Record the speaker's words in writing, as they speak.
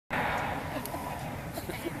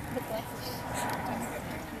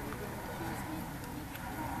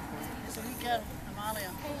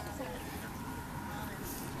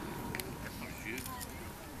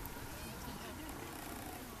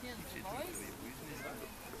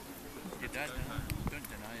Don't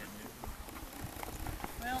deny it.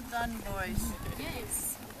 Well done, boys.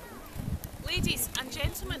 Yes. Ladies and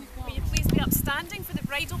gentlemen, will you please be upstanding for the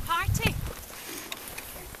bridal party?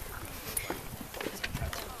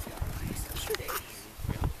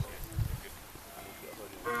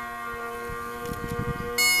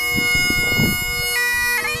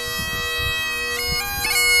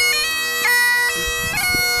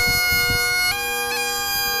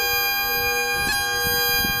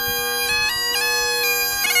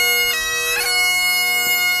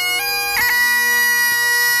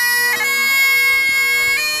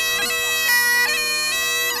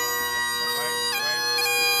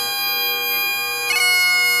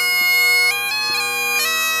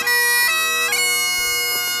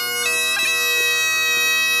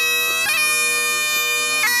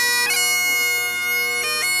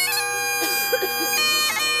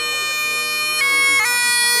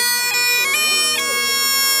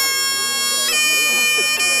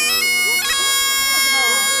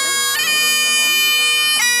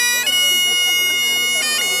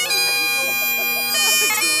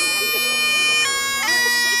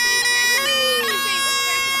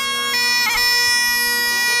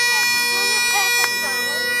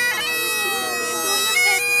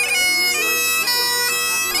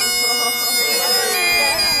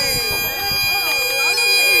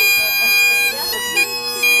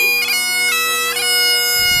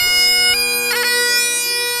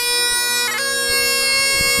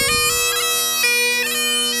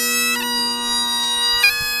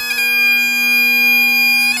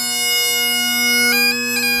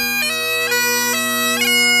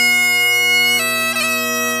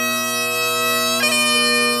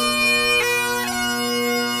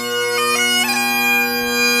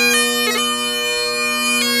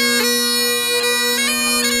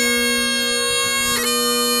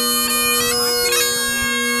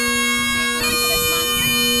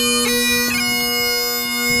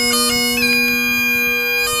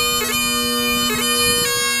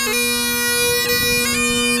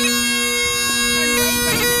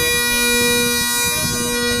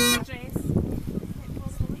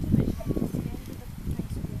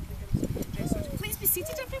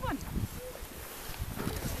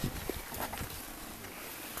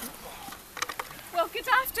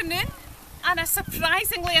 And a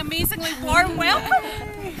surprisingly, amazingly warm welcome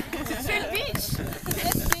to Troon Beach.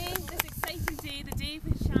 This exciting day, the day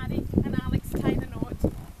when Shari and Alex tie the knot.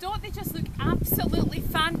 Don't they just look absolutely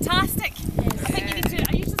fantastic? Yes. I think you need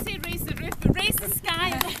to, I usually say raise the roof, but raise the sky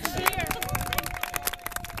and cheer.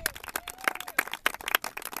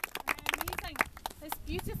 Amazing. This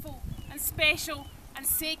beautiful and special and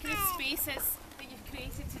sacred spaces that you've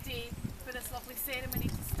created today for this lovely ceremony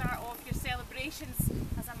to start off your celebrations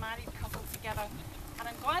as a married couple together. And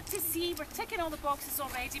I'm glad to see we're ticking all the boxes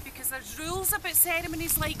already, because there's rules about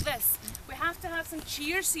ceremonies like this. We have to have some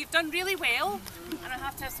cheers, so you've done really well, and I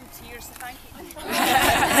have to have some tears, so thank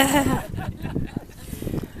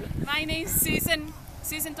you. My name's Susan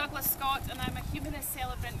Douglas Scott, and I'm a humanist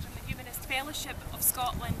celebrant from the Humanist Fellowship of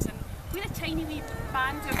Scotland. And we're a tiny wee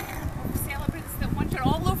band of celebrants that wander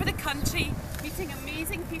all over the country, meeting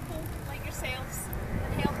amazing people like yourselves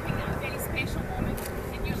and helping at a very special moment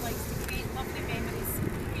in your lives to create lovely memories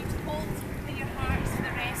for you to hold in your hearts for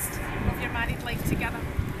the rest of your married life together.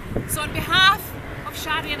 So on behalf of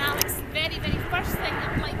Shari and Alex, the very, very first thing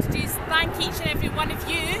I would like to do is thank each and every one of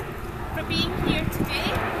you for being here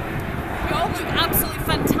today. You all look absolutely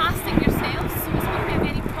fantastic yourselves, so it's going to be a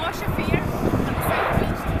very posh affair on the South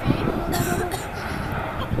Beach today.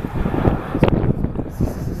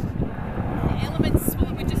 The elements,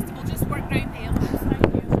 we'll just work round the elements.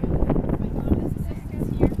 Thank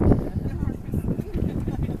you.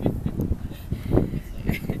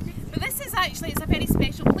 But this is actually, it's a very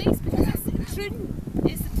special place, because Troon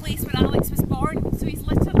is the place where Alex was born, so he's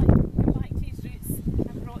literally gone back to his roots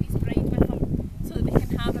and brought his bride with him so that they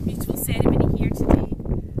can have a beautiful ceremony here today.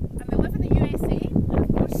 And they live in the USA, and of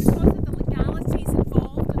course because of the legalities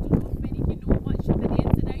involved, I don't know if many of you know much of the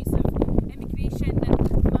ins and outs of immigration and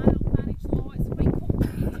marriage law, it's quite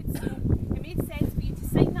complicated, so it made sense for you to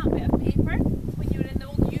sign that bit of paper when you were in the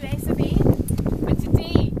old US of A. But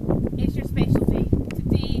today is your special day,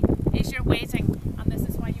 today is your wedding, and this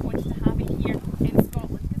is why you wanted to have it here in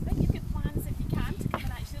Scotland. Because I think you've got plans, if you can, to come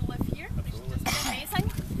and actually live here, which will just be amazing.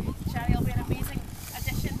 Shari will be an amazing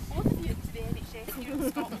addition, both of you, to the NHS here in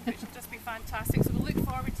Scotland, which will just be fantastic. So we'll look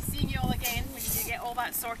forward to seeing you all again when you get all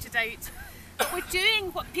that sorted out. But we're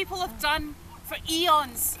doing what people have done for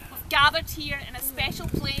eons. We've gathered here in a special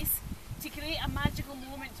place to create a magical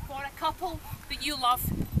moment for a couple that you love,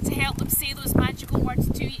 to help them say those magical words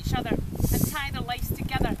to each other and tie their lives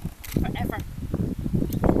together forever.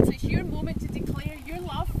 your moment to declare your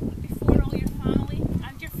love before all your family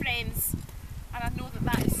and your friends. And I know that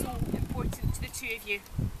that is so important to the two of you.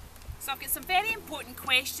 So I've got some very important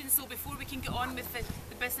questions though before we can get on with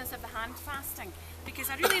the business of the hand fasting, because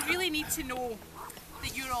I really need to know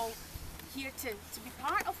that you're all here to be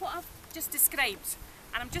part of what I've just described.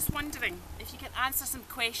 And I'm just wondering if you can answer some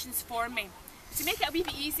questions for me. To make it a wee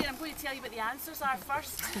bit easier, I'm going to tell you what the answers are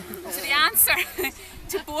first. So the answer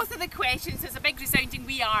to both of the questions is a big resounding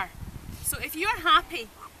 "we are." So if you're happy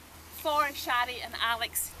for Shari and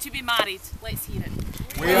Alex to be married, let's hear it.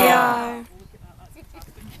 We are. Oh, look at that, that's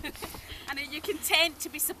fantastic. And are you content to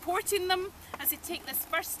be supporting them as they take this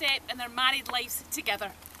first step in their married lives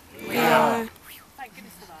together? We are. Thank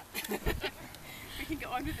goodness for that. We can get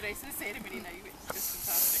on with the rest of the ceremony now, which is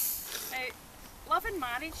just fantastic. Now, love and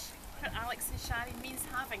marriage for Alex and Shari means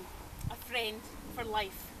having a friend for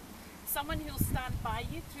life. Someone who'll stand by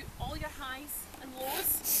you through all your highs and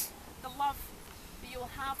lows. The love that you'll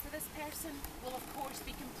have for this person will of course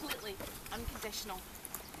be completely unconditional.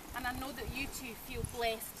 And I know that you two feel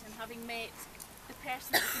blessed in having met the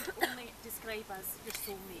person that you can only describe as your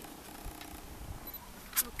soulmate.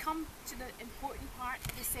 We'll come to the important part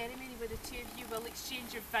of the ceremony where the two of you will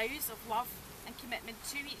exchange your vows of love and commitment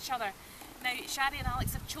to each other. Now, Shari and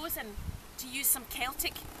Alex have chosen to use some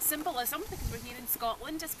Celtic symbolism because we're here in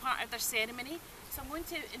Scotland as part of their ceremony. So I'm going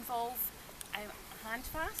to involve a hand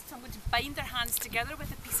fast. So I'm going to bind their hands together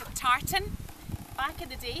with a piece of tartan. Back in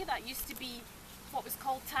the day, that used to be what was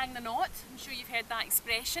called tying the knot. I'm sure you've heard that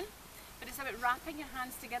expression. But it's about wrapping your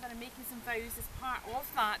hands together and making some vows as part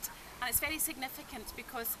of that. And it's very significant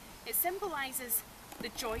because it symbolises the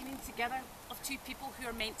joining together of two people who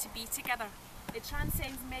are meant to be together. It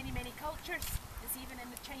transcends many cultures. It's even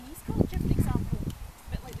in the Chinese culture, for example.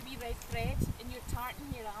 A bit like the wee red thread in your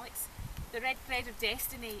tartan here, Alex. The red thread of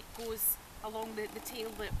destiny goes along the tail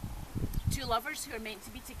that two lovers who are meant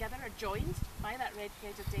to be together are joined by that red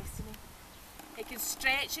thread of destiny. It can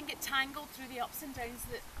stretch and get tangled through the ups and downs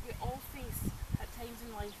that we all face at times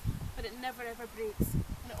in life, but it never ever breaks,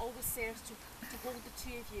 and it always serves to hold the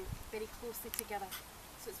two of you very closely together.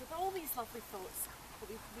 So it's with all these lovely thoughts that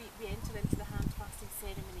we enter into the hand fasting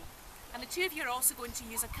ceremony. And the two of you are also going to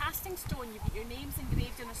use a casting stone. You've got your names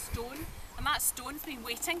engraved in a stone, and that stone's been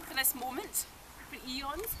waiting for this moment for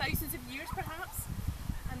eons, thousands of years perhaps,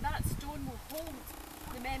 and that stone will hold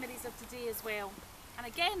the memories of today as well. And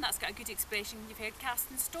again, that's got a good expression. You've heard cast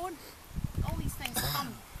in stone. All these things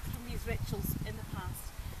come from these rituals in the past.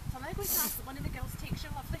 So I'm now going to ask that one of the girls takes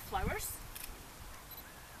your lovely flowers.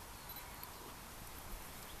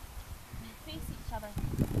 And face each other.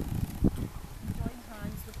 And join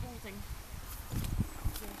hands with holding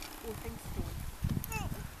the oathing stone.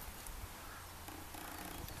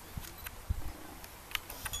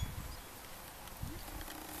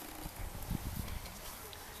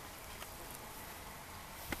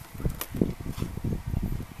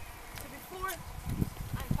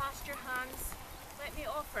 Let me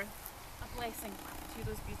offer a blessing to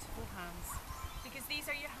those beautiful hands, because these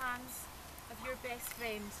are your hands of your best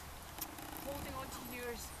friend, holding on to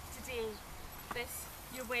yours today, this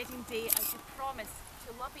your wedding day, as you promise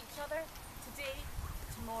to love each other today,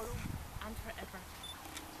 tomorrow and forever.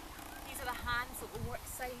 These are the hands that will work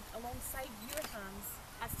alongside your hands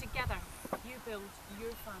as together you build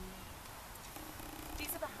your family.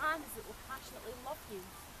 These are the hands that will passionately love you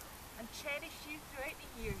and cherish you throughout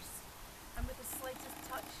the years, and with the slightest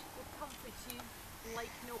touch will comfort you like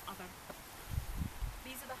no other.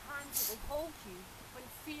 These are the hands that will hold you when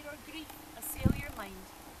fear or grief assail your mind.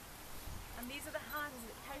 And these are the hands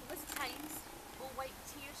that countless times will wipe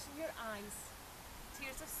tears from your eyes,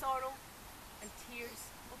 tears of sorrow and tears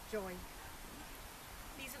of joy.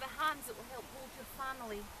 These are the hands that will help hold your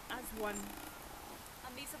family as one.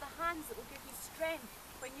 And these are the hands that will give you strength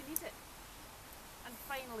when you need it. And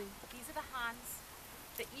finally, these are the hands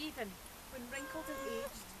that even when wrinkled and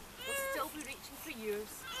aged, will still be reaching for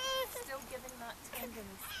yours, still giving that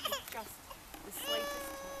tenderness with just the slightest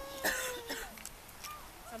touch.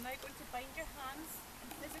 So I'm now going to bind your hands in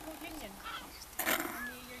physical union, and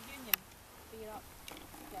may your union bear up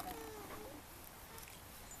together.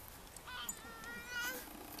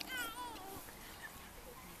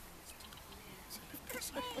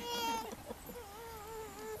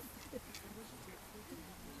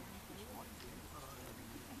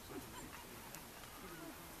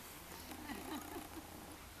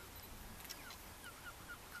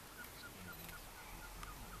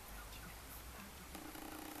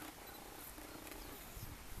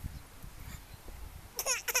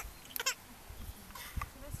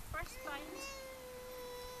 Bind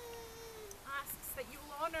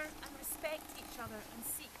honour and respect each other and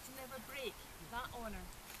seek to never break that honour.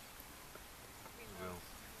 We will.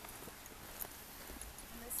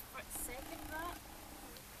 And this second rap.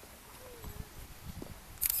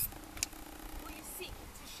 Will you seek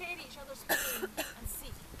to share each other's pain and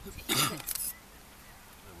seek to eat it? I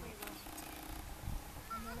We will. will.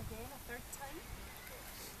 And then again a third time.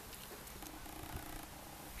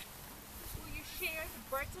 Will you share the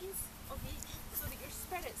burdens of each so that your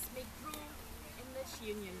spirits may grow in this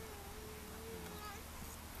union?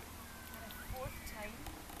 And a fourth time.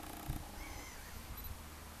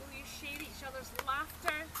 Will you share each other's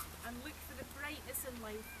laughter and look for the brightness in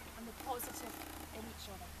life and the positive in each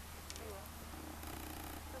other? We will.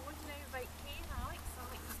 So I want to now invite Kay and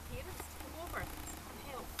Alex's parents, to come over and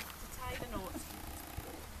help to tie the knot.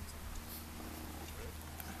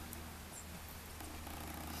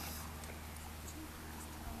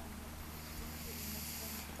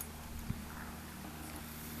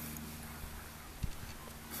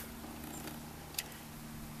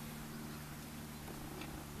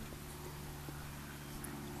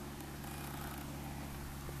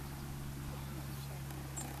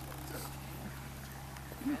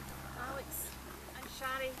 Alex and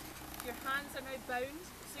Shari, your hands are now bound,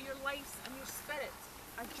 so your lives and your spirit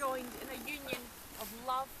are joined in a union of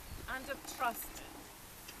love and of trust.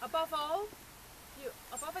 Above us all,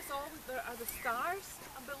 there are the stars,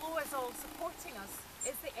 and below us all, supporting us,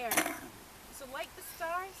 is the earth. So like the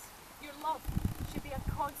stars, your love should be a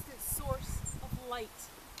constant source of light.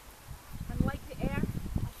 And like the earth,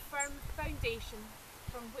 a firm foundation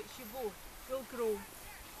from which you both will grow.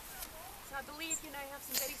 So I believe you now have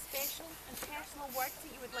some very special and personal words that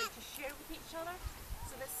you would like to share with each other.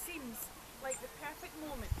 So this seems like the perfect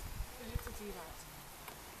moment for you to do that.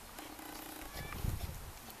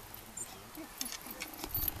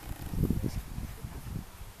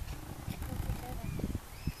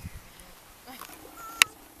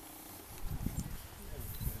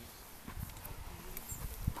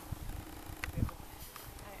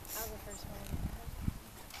 Alright, I'll go first one.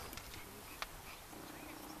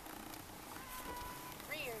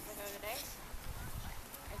 3 years ago today,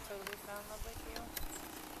 I totally fell in love with you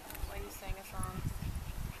while you sang a song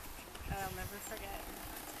that I'll never forget.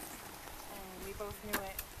 And we both knew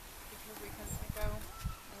it because we couldn't let go.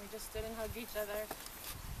 And we just stood and hugged each other.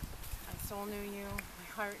 My soul knew you, my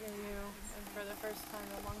heart knew you, and for the first time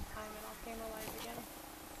in a long time it all came alive again.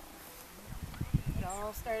 It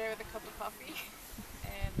all started with a cup of coffee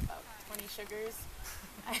and about 20 sugars,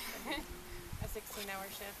 a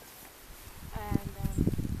 16-hour shift. And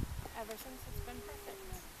ever since it's been perfect.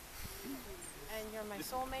 And you're my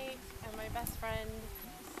soulmate and my best friend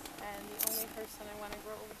and the only person I want to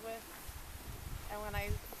grow old with. And when I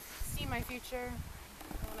see my future,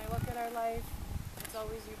 and when I look at our life, it's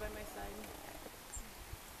always you by my side.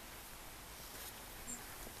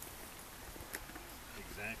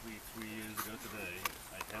 Exactly 3 years ago today,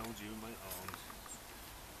 I held you in my arms.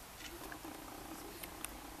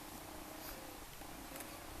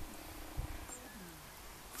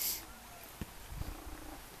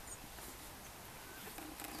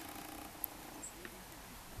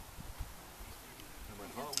 And my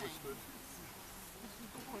heart whispered,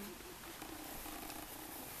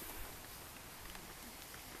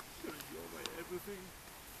 "You're my everything.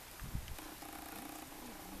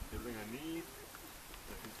 Everything I need.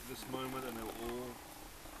 At this moment, I know all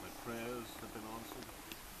my prayers have been answered.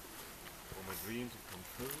 All my dreams have come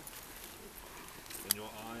true. In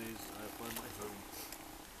your eyes, I have found my home.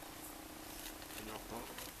 In your heart.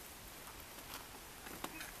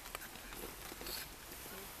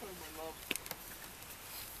 Oh, my love.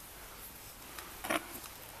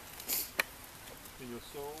 In your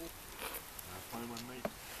soul, I have found my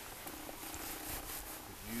mate.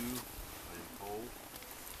 With you, I am whole.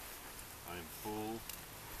 I am full,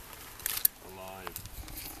 alive.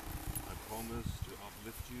 I promise to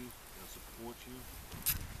uplift you and support you,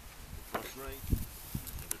 to frustrate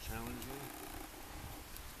and to challenge you,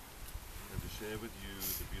 and to share with you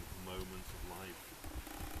the beautiful moments of life.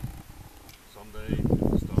 Someday, if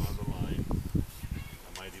the stars align, I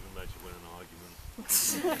might even let you win an argument.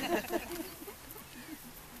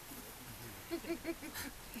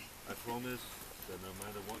 I promise that no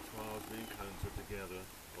matter what trials we encounter together,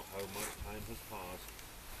 or how much time has passed,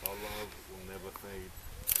 our love will never fade.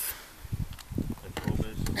 I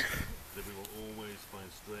promise that we will always find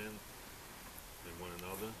strength in one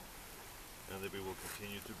another, and that we will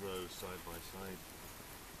continue to grow side by side.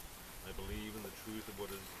 I believe in the truth of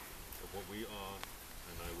what we are,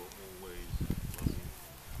 and I will always love you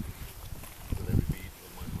with every beat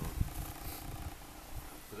of my heart.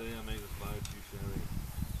 Today I make this vow to you, Shari.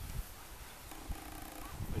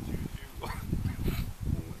 I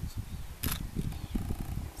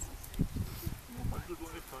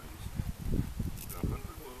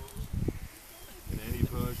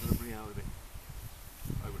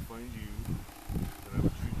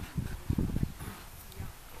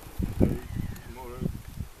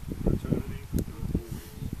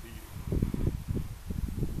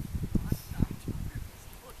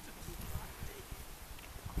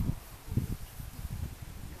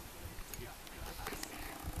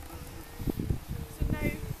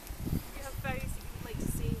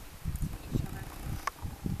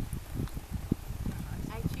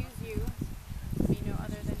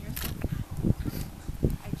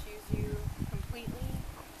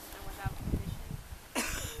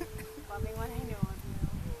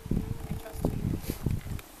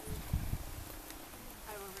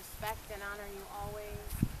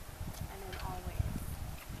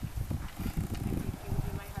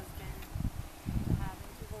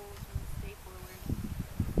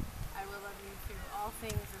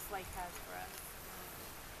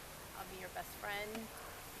best friend,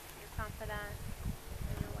 your confidant,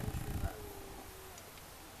 and your one true love.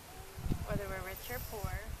 Whether we're rich or poor,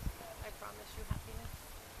 I promise you happiness.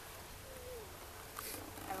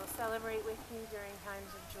 I will celebrate with you during times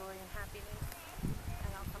of joy and happiness, and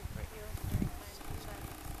I'll comfort you during times of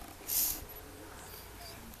sadness.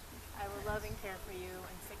 I will love and care for you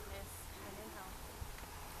in sickness and in health.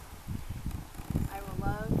 I will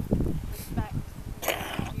love, respect, and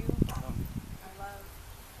cherish you, our love,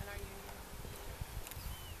 and our union,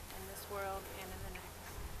 in this world and in the next,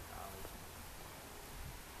 for all eternity.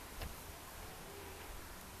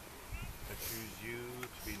 I choose you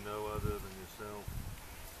to be no other than yourself.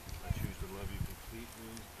 I choose to love you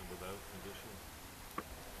completely and without condition.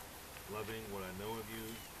 Loving what I know of you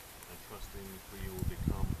and trusting who you will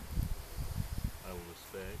become. I will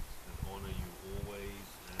respect and honor you always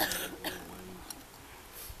and in all ways.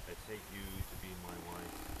 I take you to be my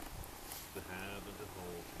wife, to have and to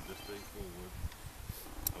hold from this day forward.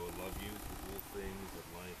 I will love you through all things that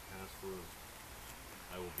life has for us.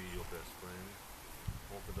 I will be your best friend,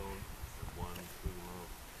 confidant, and one true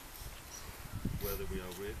love. Whether we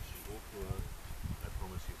are rich or poor, I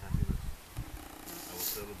promise you happiness. I will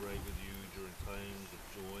celebrate with you during times of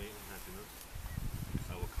joy and happiness.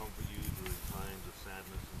 I will comfort you during times of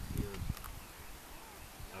sadness and tears.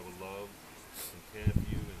 I will love and care for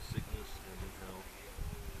you in sickness and in health.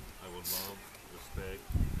 I will love, respect,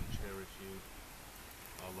 and cherish you,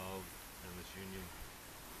 our love and this union,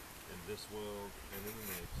 in this world and in the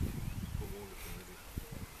next, for all eternity.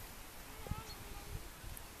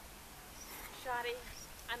 Shari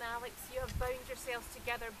and Alex, you have bound yourselves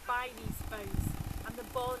together by these vows, and the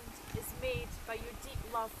bond is made by your deep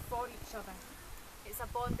love for each other. It's a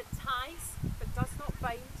bond that ties but does not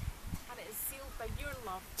bind, and it is sealed by your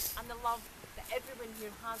love and the love that everyone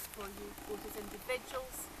here has for you, both as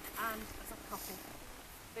individuals and as a couple.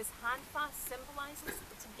 This handfast symbolises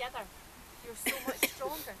that together you're so much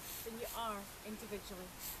stronger than you are individually.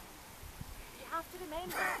 You have to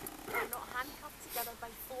remember you're not handcuffed together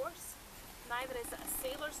by force. Neither is it a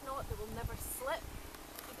sailor's knot that will never slip,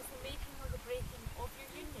 because the making or the breaking of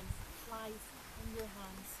your union lies in your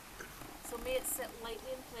hands. So may it sit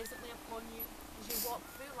lightly and pleasantly upon you as you walk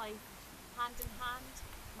through life, hand in hand,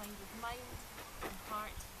 mind with mind, and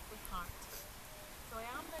heart with heart. So I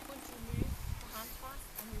am now going to remove the handclasp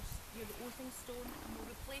and your oathing stone, and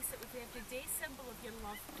we'll replace it with the everyday symbol of your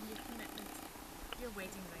love and your commitment, your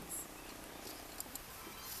wedding rings.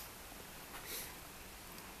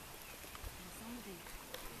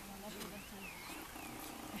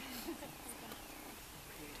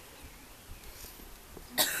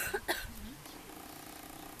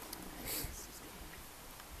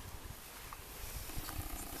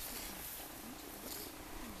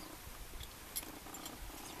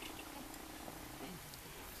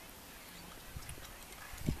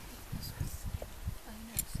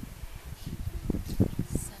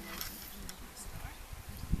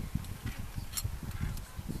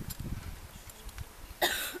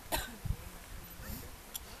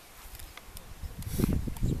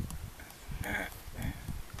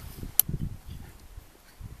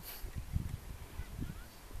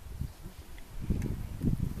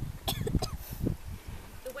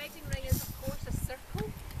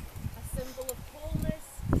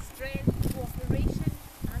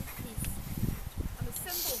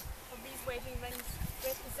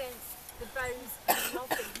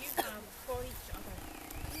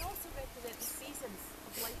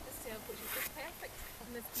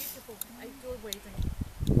 Outdoor wedding.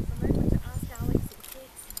 So I'm now going to ask Alex that he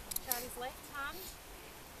takes Shari's left hand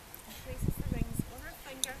and places the rings on her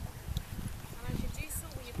finger, and as you do so,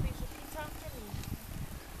 will you please repeat after me?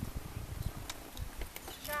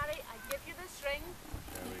 Shari, I give you this ring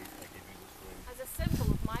Shari, I give you this ring as a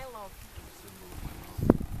symbol of my love. as a symbol of my love.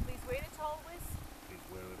 Please wear it always, Please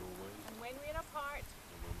wear it always, and when we are apart,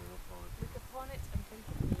 and when we're apart, look upon it and think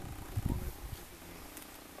of me. look upon it and think of me.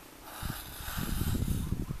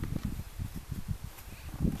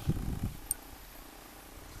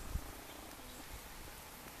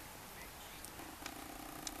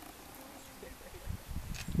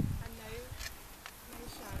 And now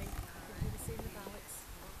Shari, will do the same with Alex.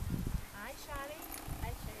 I, Shari,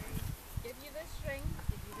 give you this ring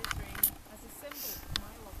as a symbol of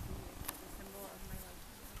my love for you.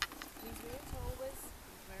 Please wear it always,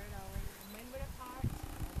 and when we're apart,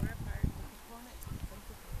 look upon it and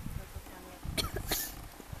think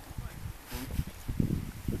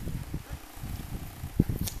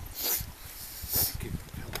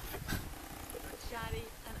of me. Shari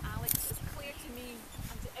and Alex, it's clear to me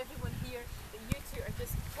and to everyone here that you two are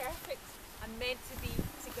just perfect and meant to be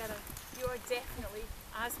together. You are definitely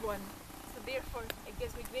as one. So So therefore, it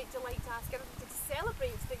gives me great delight to ask everybody to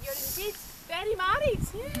celebrate that you're indeed very married.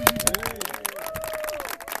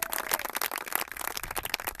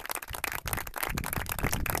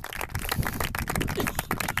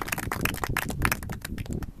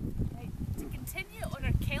 Right, to continue on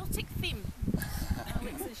our Celtic theme,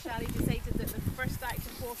 Alex and Shari decided that the first act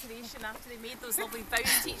of cooperation after they made those lovely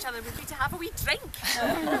vows to each other would be to have a wee drink.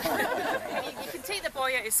 You can take the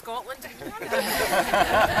boy out of Scotland and you can have a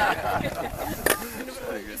drink.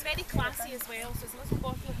 He's very classy as well, so there's a little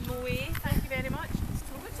bottle of Moët, thank you very much.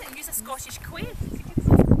 So we're going to use a Scottish quaif.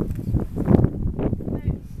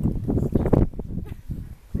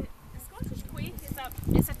 The Scottish quaif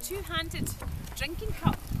is a two-handed drinking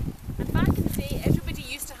cup. And back in the day, everybody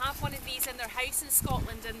used to have one of these in their house in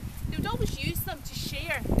Scotland, and they would always use them to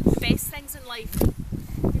share the best things in life.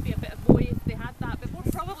 Maybe a bit of Moët if they had that, but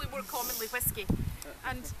probably more commonly whiskey.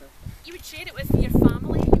 And you would share it with your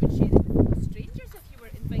family, you would share it with strangers if you were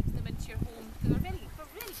inviting them into your home. We're really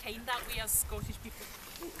kind that way as Scottish people.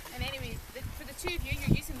 And anyway, for the two of you,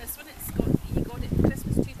 you're using this one. You got it for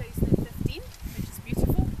Christmas 2015, which is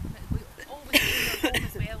beautiful. And it will always be in your home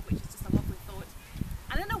as well, which is just a lovely thought.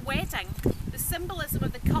 And in a wedding, the symbolism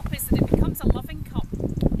of the cup is that it becomes a loving cup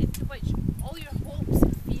into which all your hopes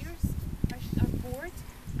and fears are poured,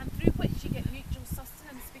 and through which you get mutual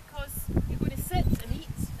sustenance, because you're going to sit and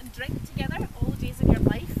eat and drink together all the days of your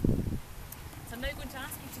life. So I'm now going to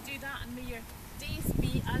ask you to do that, and may your days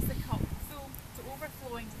be as the cup, full to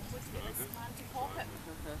overflowing. I'm going to get this man to pop it.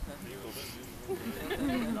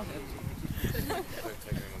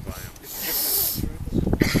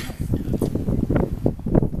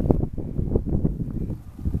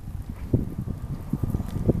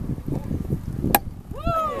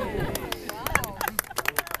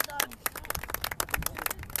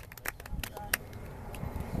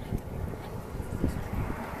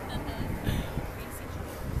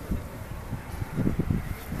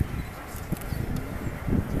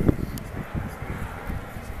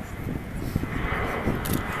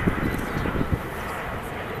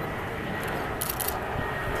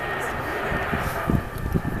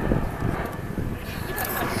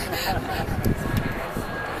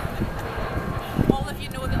 All of you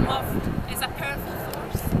know that love is a powerful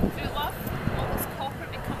force. Through love, all this copper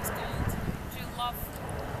becomes gold. Through love,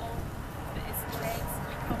 all that is dregs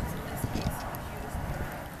becomes, in this case, purest gold.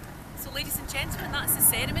 So ladies and gentlemen, that's the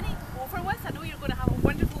ceremony over with. I know you're going to have a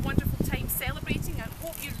wonderful, wonderful time celebrating. I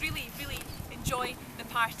hope you really, really enjoy the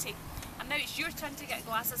party. And now it's your turn to get a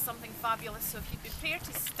glass of something fabulous. So if you'd be prepared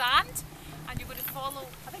to stand, and you're going to follow,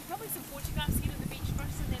 I think probably some photographs here on the beach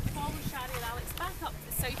first, and then follow Shari and Alex back up to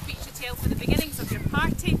the South Beach Hotel for the beginnings of your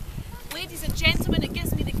party. Ladies and gentlemen, it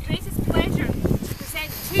gives me the greatest pleasure to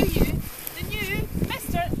present to you the new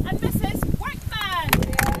Mr. and Mrs. Workman.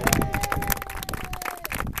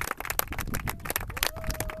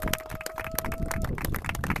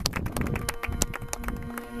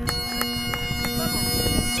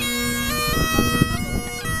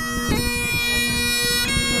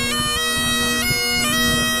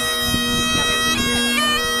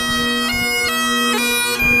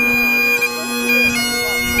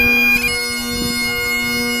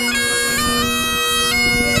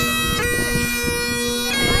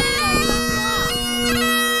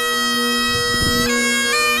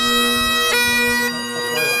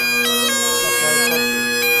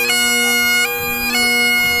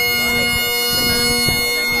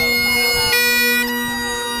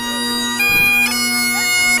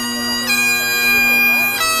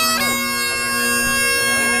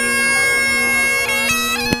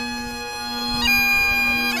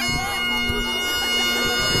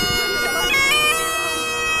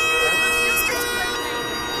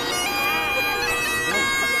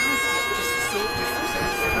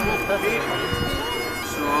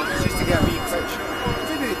 So, just to get a wee picture. What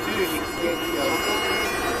do you do? You can get the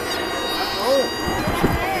oh!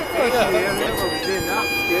 Thank you there, whoever was doing that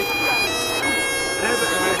was good.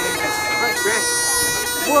 That's best.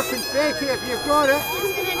 More confetti if you've got it.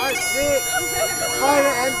 That's great. Fire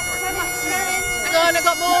it in. Hang on, I've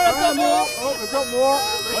got more, I've got more. Oh, we've got more.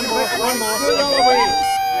 One more. Go the other way.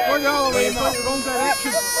 Go the other way, not the wrong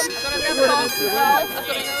direction.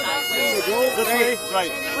 There you go. This way.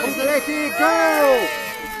 Right. Ready, go!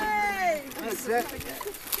 That's it.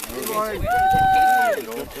 Come on.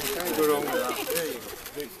 Can't go wrong with that.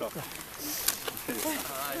 Great stuff.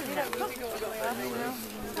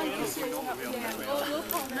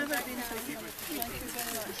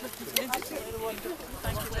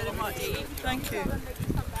 Thank you very much. Thank you.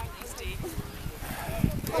 Nice day.